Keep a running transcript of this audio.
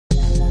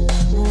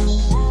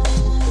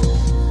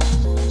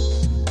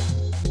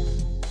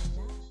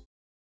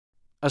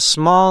A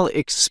small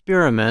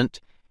experiment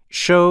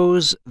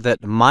shows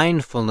that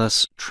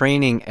mindfulness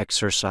training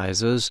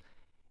exercises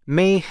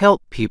may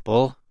help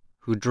people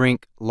who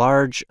drink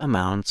large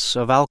amounts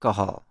of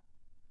alcohol.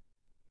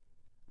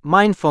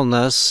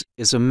 Mindfulness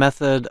is a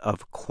method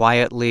of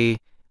quietly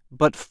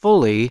but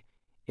fully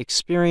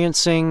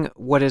experiencing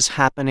what is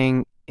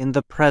happening in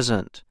the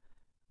present,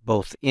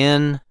 both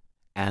in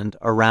and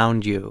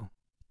around you.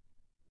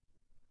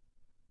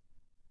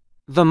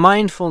 The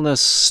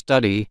mindfulness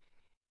study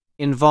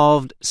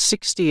involved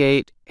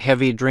 68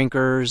 heavy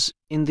drinkers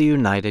in the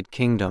United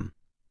Kingdom.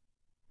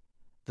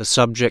 The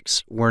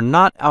subjects were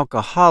not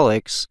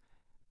alcoholics,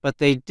 but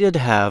they did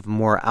have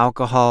more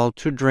alcohol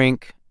to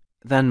drink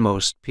than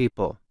most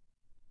people.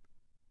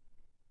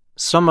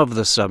 Some of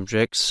the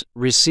subjects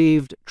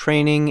received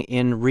training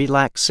in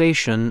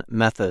relaxation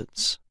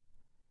methods.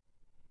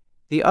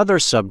 The other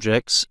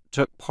subjects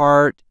took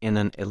part in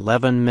an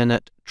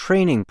 11-minute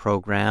training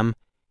program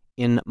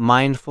in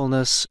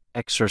mindfulness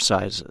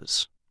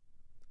exercises.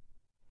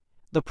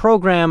 The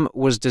program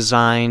was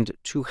designed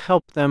to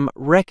help them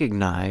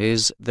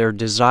recognize their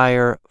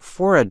desire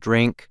for a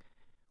drink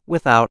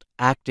without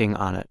acting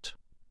on it.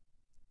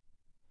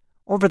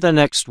 Over the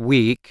next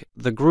week,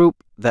 the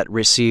group that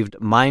received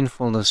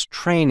mindfulness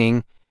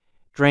training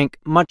drank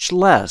much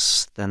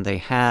less than they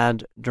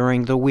had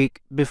during the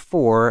week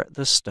before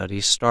the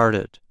study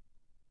started.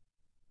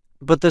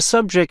 But the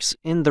subjects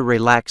in the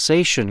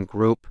relaxation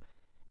group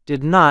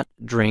did not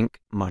drink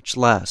much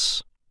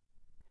less.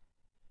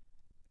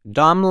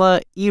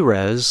 Damla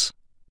Irez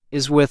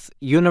is with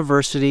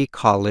University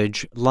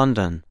College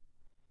London.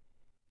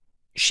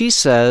 She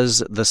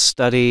says the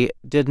study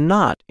did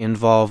not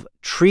involve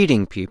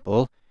treating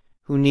people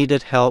who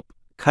needed help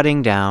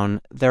cutting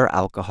down their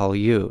alcohol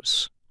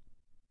use.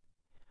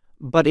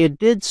 But it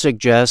did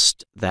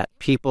suggest that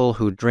people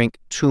who drink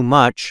too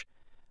much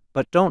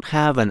but don't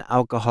have an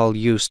alcohol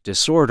use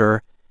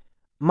disorder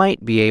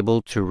might be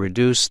able to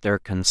reduce their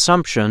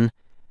consumption,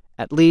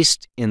 at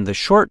least in the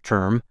short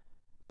term,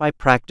 by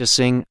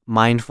practicing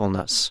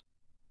mindfulness,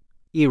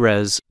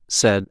 Irez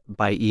said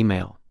by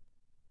email.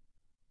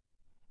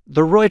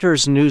 The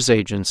Reuters news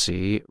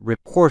agency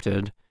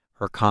reported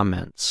her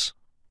comments.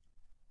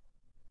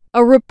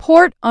 A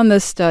report on the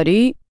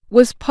study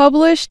was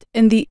published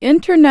in the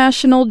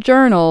International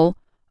Journal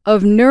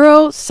of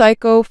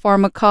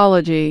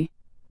Neuropsychopharmacology.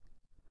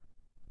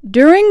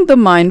 During the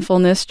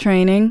mindfulness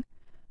training,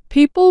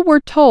 people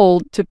were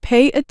told to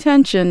pay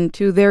attention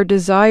to their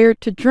desire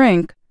to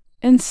drink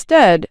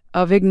instead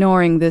of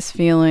ignoring this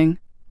feeling.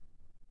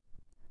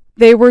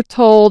 They were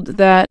told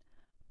that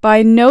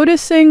by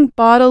noticing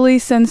bodily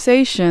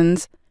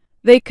sensations,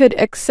 they could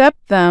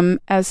accept them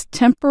as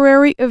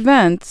temporary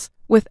events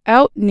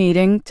without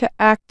needing to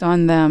act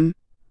on them.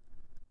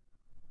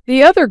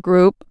 The other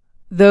group,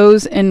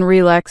 those in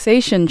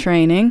relaxation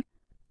training,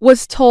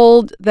 was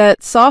told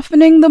that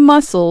softening the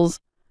muscles,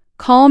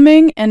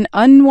 calming and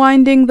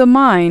unwinding the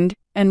mind,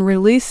 and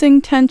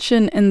releasing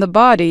tension in the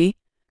body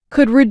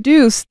could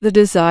reduce the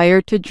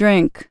desire to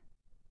drink.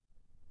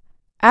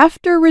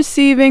 After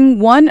receiving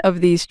one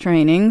of these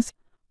trainings,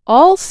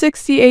 all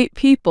 68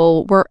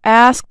 people were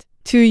asked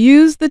to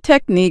use the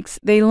techniques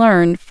they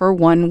learned for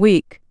 1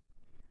 week.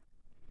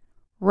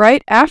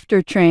 Right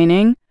after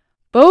training,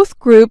 both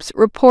groups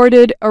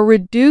reported a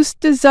reduced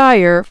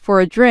desire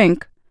for a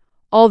drink,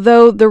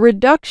 although the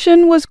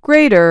reduction was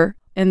greater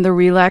in the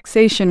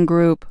relaxation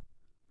group.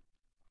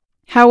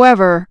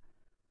 However,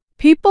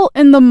 people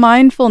in the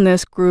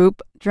mindfulness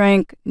group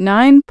drank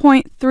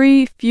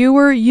 9.3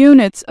 fewer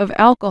units of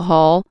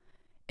alcohol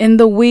in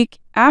the week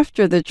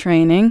after the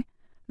training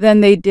than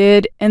they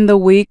did in the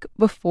week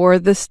before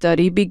the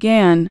study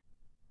began.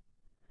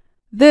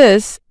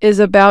 This is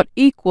about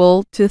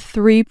equal to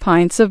 3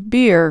 pints of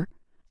beer,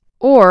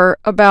 or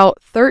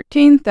about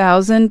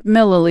 13,000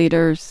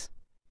 milliliters.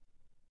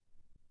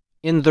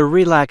 In the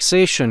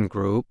relaxation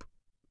group,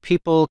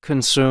 people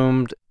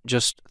consumed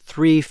just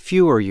 3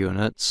 fewer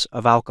units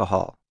of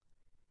alcohol.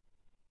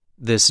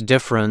 This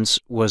difference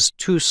was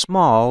too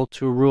small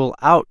to rule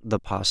out the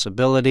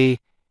possibility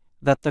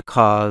that the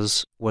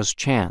cause was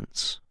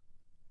chance.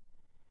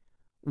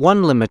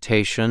 One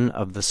limitation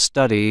of the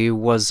study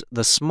was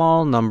the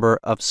small number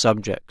of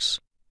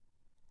subjects.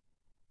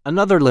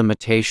 Another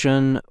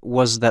limitation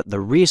was that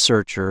the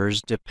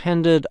researchers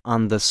depended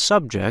on the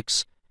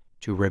subjects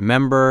to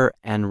remember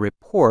and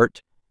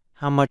report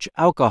how much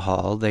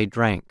alcohol they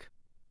drank.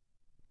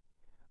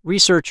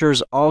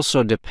 Researchers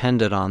also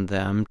depended on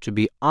them to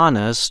be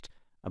honest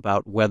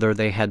about whether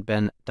they had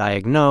been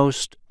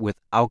diagnosed with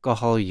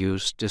alcohol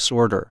use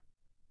disorder.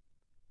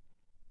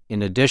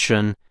 In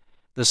addition,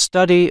 the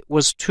study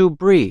was too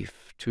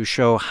brief to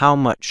show how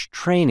much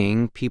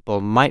training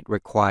people might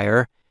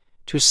require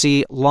to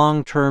see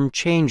long-term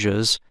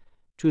changes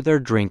to their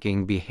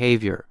drinking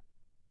behavior.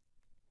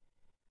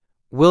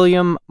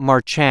 William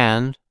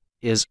Marchand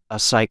is a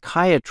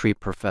psychiatry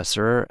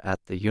professor at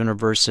the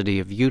University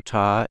of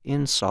Utah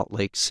in Salt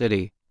Lake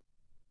City.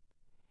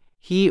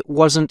 He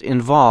wasn't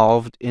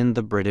involved in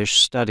the British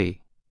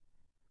study.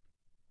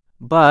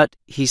 but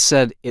he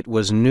said it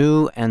was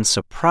new and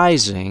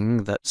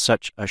surprising that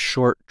such a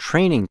short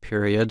training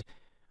period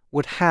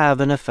would have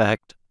an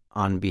effect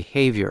on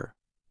behavior.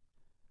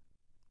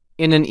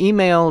 In an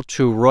email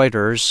to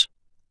Reuters,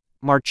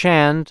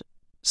 Marchand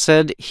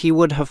said he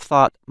would have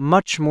thought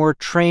much more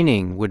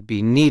training would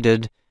be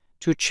needed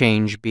to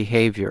change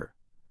behavior.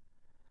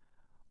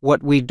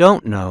 What we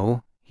don't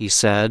know, he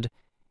said,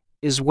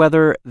 is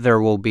whether there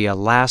will be a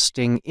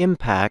lasting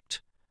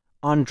impact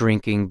on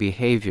drinking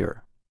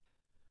behavior.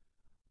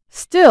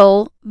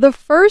 Still, the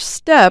first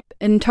step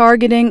in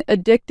targeting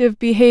addictive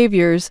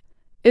behaviors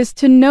is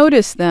to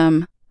notice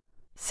them,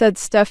 said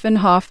Stephen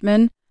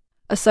Hoffman,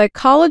 a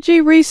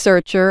psychology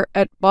researcher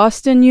at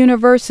Boston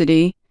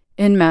University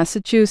in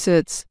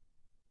Massachusetts.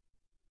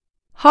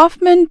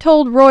 Hoffman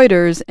told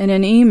Reuters in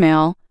an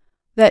email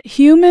that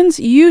humans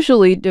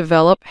usually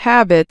develop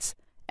habits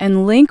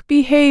and link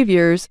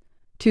behaviors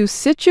to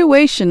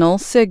situational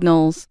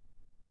signals.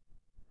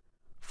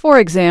 For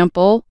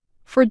example,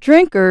 for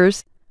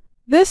drinkers,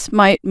 this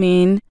might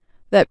mean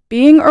that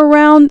being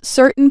around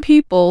certain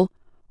people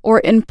or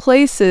in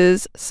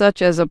places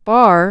such as a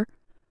bar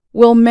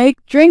will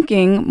make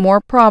drinking more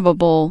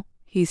probable,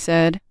 he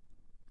said.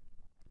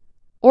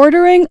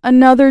 Ordering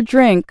another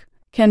drink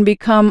can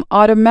become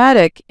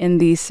automatic in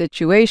these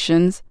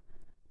situations,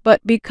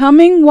 but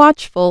becoming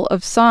watchful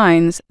of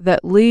signs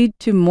that lead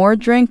to more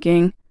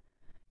drinking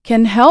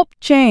can help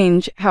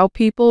change how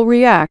people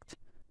react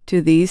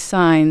to these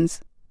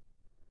signs.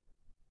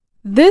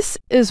 This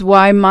is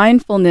why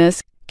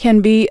mindfulness can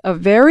be a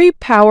very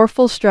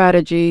powerful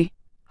strategy,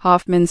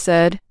 Hoffman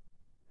said.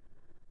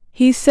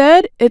 He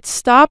said it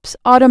stops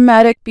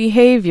automatic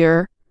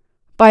behavior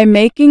by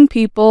making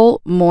people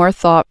more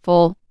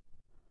thoughtful.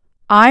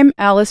 I'm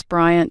Alice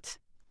Bryant.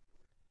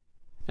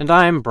 And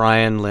I'm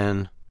Brian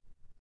Lynn.